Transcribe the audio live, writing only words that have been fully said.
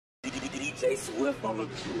Swift on the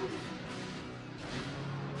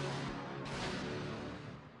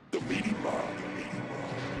meaty mind.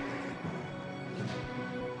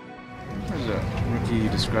 As a rookie, you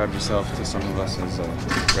described yourself to some of us as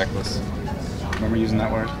reckless. Remember using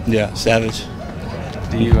that word? Yeah, savage.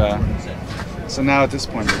 Do you? So now at this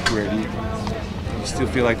point in your career, do you still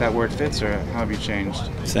feel like that word fits, or how have you changed?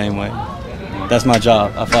 Same way. That's my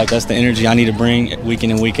job. I feel like that's the energy I need to bring week in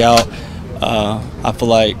and week out. I feel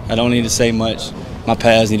like I don't need to say much. My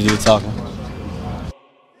pads need to do the talking.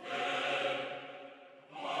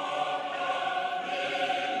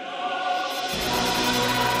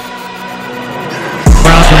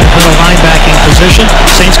 For the linebacking position.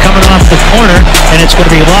 Saints coming off the corner, and it's going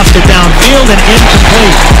to be lofted downfield and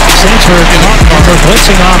incomplete. Saints were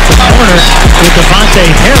blitzing off the corner with Devontae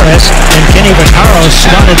Harris, and Kenny Vaccaro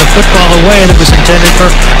slotted the football away that was intended for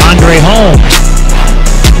Andre Holmes.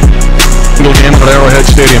 Game at Arrowhead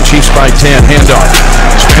Stadium, Chiefs by 10, handoff.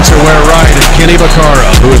 Spencer Ware right, and Kenny Vaccaro,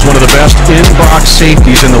 who is one of the best in-box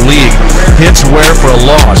safeties in the league, hits Ware for a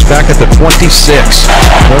loss back at the 26.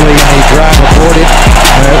 Early in the drive aborted.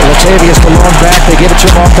 Latavius the long back, they give it to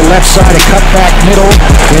him off the left side, a cut back middle.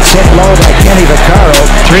 It's hit low by Kenny Vaccaro.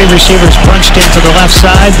 Three receivers punched into the left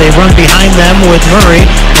side. They run behind them with Murray,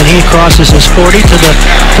 and he crosses his 40 to the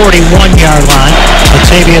 41-yard line.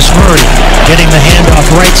 Latavius Murray getting the handoff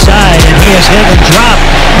right side, and he is hit and dropped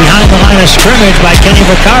behind the line of scrimmage by Kenny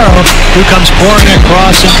Vaccaro, who comes pouring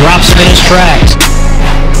across and drops him in his tracks.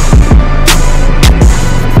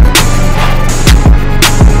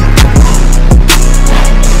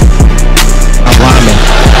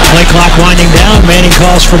 Play clock winding down. Manning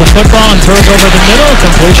calls for the football and throws over the middle.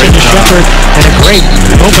 Completion to Shepard, and a great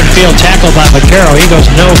open field tackle by Vaccaro. He goes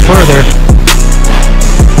no further.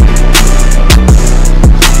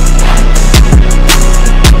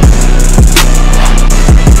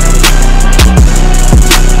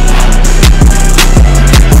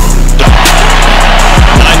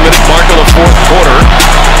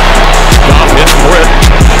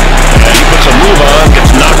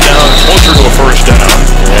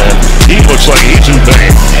 Looks like he's in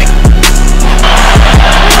pain.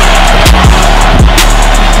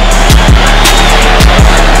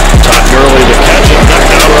 Todd Gurley to catch it, knocked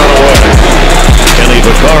down right away. Kenny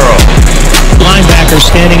Vaccaro. Linebacker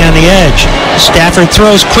standing on the edge. Stafford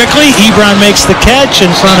throws quickly. Ebron makes the catch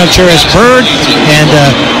in front of Jerris Byrd, and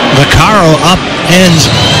Vaccaro upends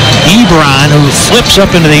Ebron, who flips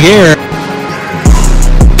up into the air.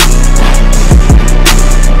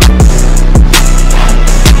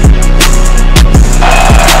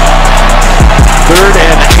 Third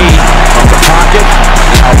and 8 from the pocket.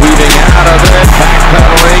 Now weaving out of it,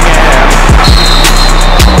 backpedaling, and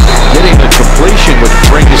getting the completion would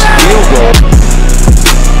bring his field goal.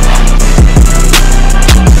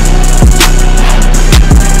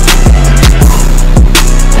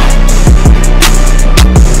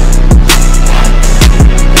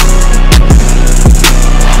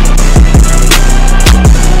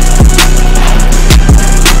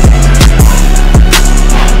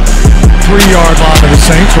 Three-yard line of the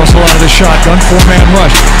Saints. Russell out of the shotgun, four-man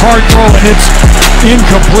rush. Hard throw, and it's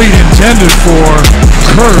incomplete, intended for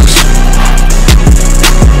Kurtz.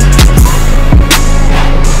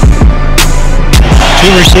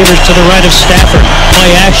 Two receivers to the right of Stafford.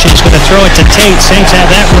 Play action. He's going to throw it to Tate. Saints have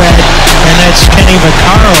that read, and that's Kenny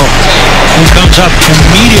Vaccaro, who comes up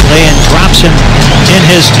immediately and drops him in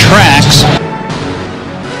his tracks.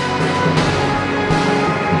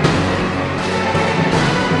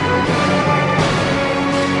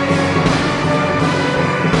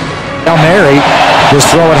 Mary,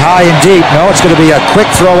 just throw it high and deep. No, it's going to be a quick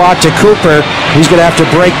throw out to Cooper. He's going to have to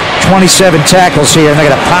break 27 tackles here, and they're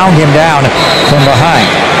going to pound him down from behind.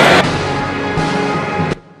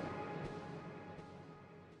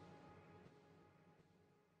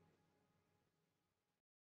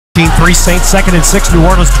 Three Saints, 2nd and 6, New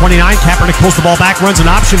Orleans 29. Kaepernick pulls the ball back, runs an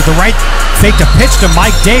option to the right, faked a pitch to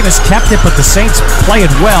Mike Davis, kept it, but the Saints play it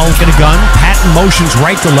well. Get a gun, Patton motions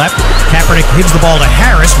right to left. Kaepernick gives the ball to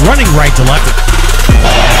Harris, running right to left.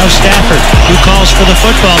 Now Stafford, who calls for the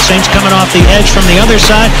football. Saints coming off the edge from the other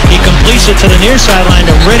side. He completes it to the near sideline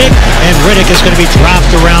to Riddick, and Riddick is going to be dropped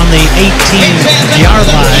around the 18-yard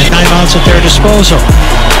line. Timeouts at their disposal.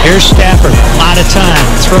 Here's Stafford, a lot of time.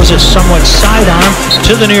 Throws it somewhat sidearm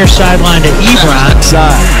to the near sideline to Ebron.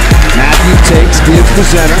 Side. Matthew takes, gives the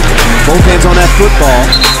center. Both hands on that football.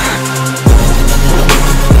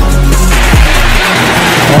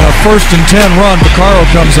 On a 1st and 10 run, Vaccaro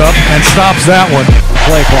comes up and stops that one.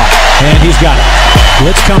 Play clock, and he's got it.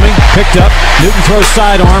 Blitz coming, picked up. Newton throws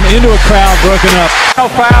sidearm into a crowd, broken up. No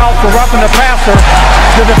foul for roughing the passer.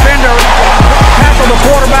 The defender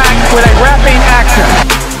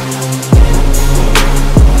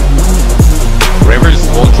Rivers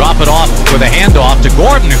will drop it off with a handoff to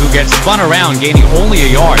Gordon, who gets spun around, gaining only a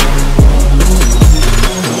yard.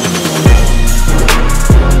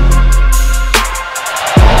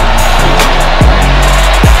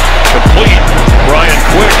 Complete. Brian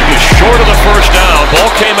Quick is short of the first down.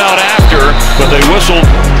 Ball came out after, but they whistled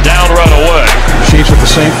down right away. Chiefs with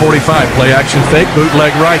the same 45. Play action fake,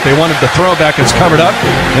 bootleg right. They wanted the throwback. It's covered up.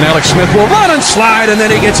 And Alex Smith will run and slide, and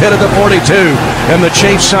then he gets hit at the 42. And the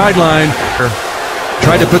Chiefs sideline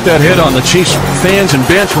tried to put that hit on. The Chiefs fans and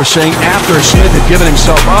bench were saying after Smith had given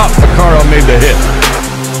himself up, Vaccaro made the hit.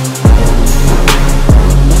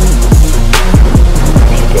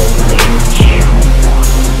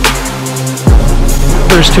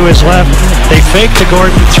 To his left, they fake to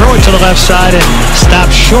Gordon, throw it to the left side, and stop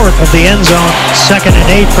short of the end zone. 2nd and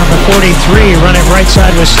 8 from the 43. Run it right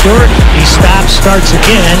side with Stewart. He stops, starts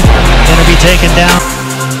again, and it'll be taken down.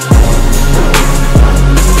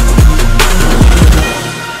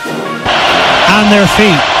 On their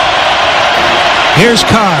feet. Here's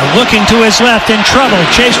Carr looking to his left, in trouble.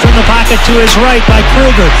 Chased from the pocket to his right by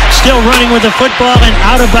Kruger. Still running with the football and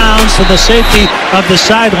out of bounds to the safety of the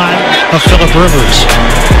sideline of Phillip Rivers.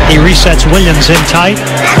 He resets Williams in tight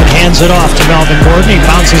and hands it off to Melvin Gordon. He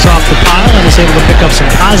bounces off the pile and is able to pick up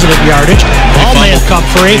some positive yardage. Ball may have come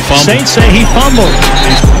free. Saints say he fumbled.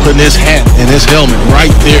 He's putting his hat and his helmet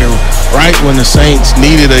right there, right when the Saints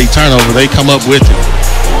needed a turnover. They come up with it.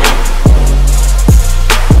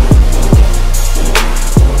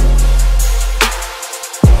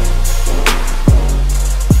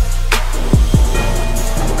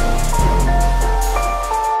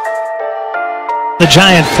 The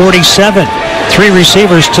Giant 47, 3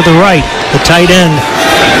 receivers to the right, the tight end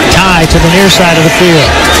Ty to the near side of the field.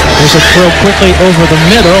 There's a throw quickly over the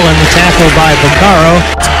middle and the tackle by Vaccaro.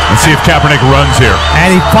 Let's see if Kaepernick runs here.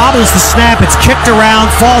 And he bobbles the snap. It's kicked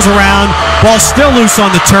around, falls around. Ball still loose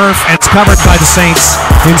on the turf, and it's covered by the Saints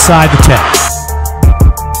inside the 10.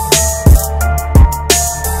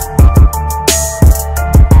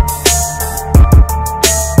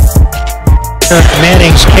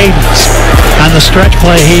 Manning's cadence. On the stretch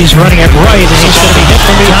play, he's running it right, and he's going to be hit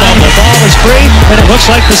from behind. The ball is free, and it looks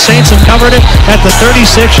like the Saints have covered it at the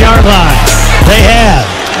 36-yard line. They have.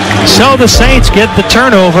 So the Saints get the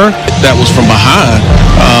turnover. That was from behind.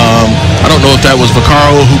 I don't know if that was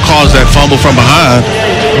Vaccaro who caused that fumble from behind,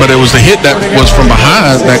 but it was the hit that was from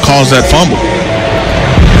behind that caused that fumble.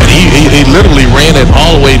 And he literally ran it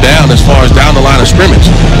all the way down as far as down the line of scrimmage.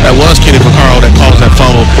 That was Kenny Vaccaro that caused that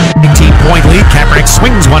fumble. 18-point lead. Kaepernick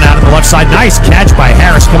swings one out of the left side. Nice catch by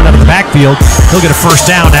Harris coming out of the backfield. He'll get a first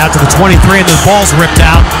down out to the 23, and the ball's ripped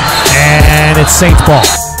out, and it's Saints ball.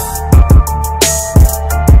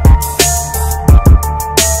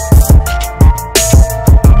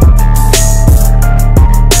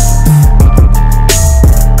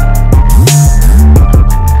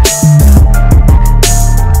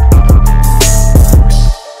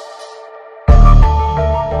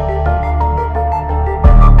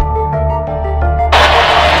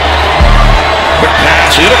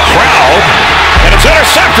 See the crowd, and it's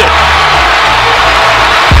intercepted.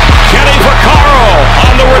 Kenny Vaccaro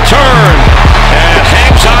on the return and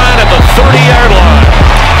hangs on at the 30-yard line.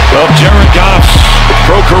 Well, Jared Goff's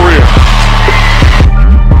pro career.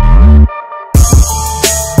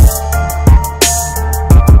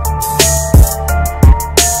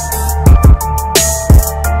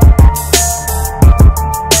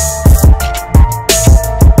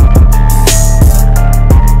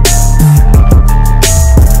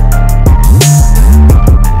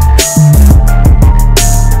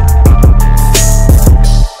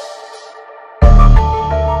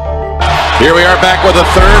 Here we are back with a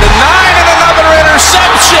 3rd and 9 and another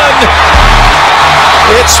interception.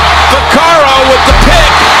 It's Vaccaro with the pick.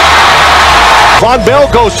 Von Bell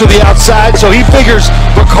goes to the outside, so he figures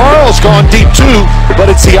Vaccaro's gone deep too, but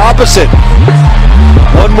it's the opposite.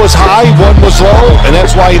 One was high, one was low, and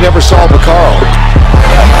that's why you never saw Vaccaro.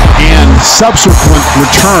 And subsequent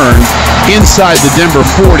return inside the Denver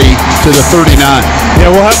 40 to the 39.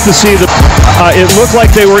 Yeah, we'll have to see. It looked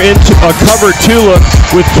like they were into a cover 2 look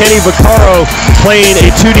with Kenny Vaccaro playing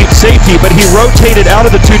a 2-deep safety, but he rotated out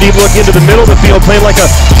of the 2-deep look into the middle of the field, playing like a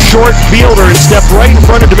short fielder, and stepped right in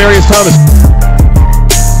front of Demaryius Thomas.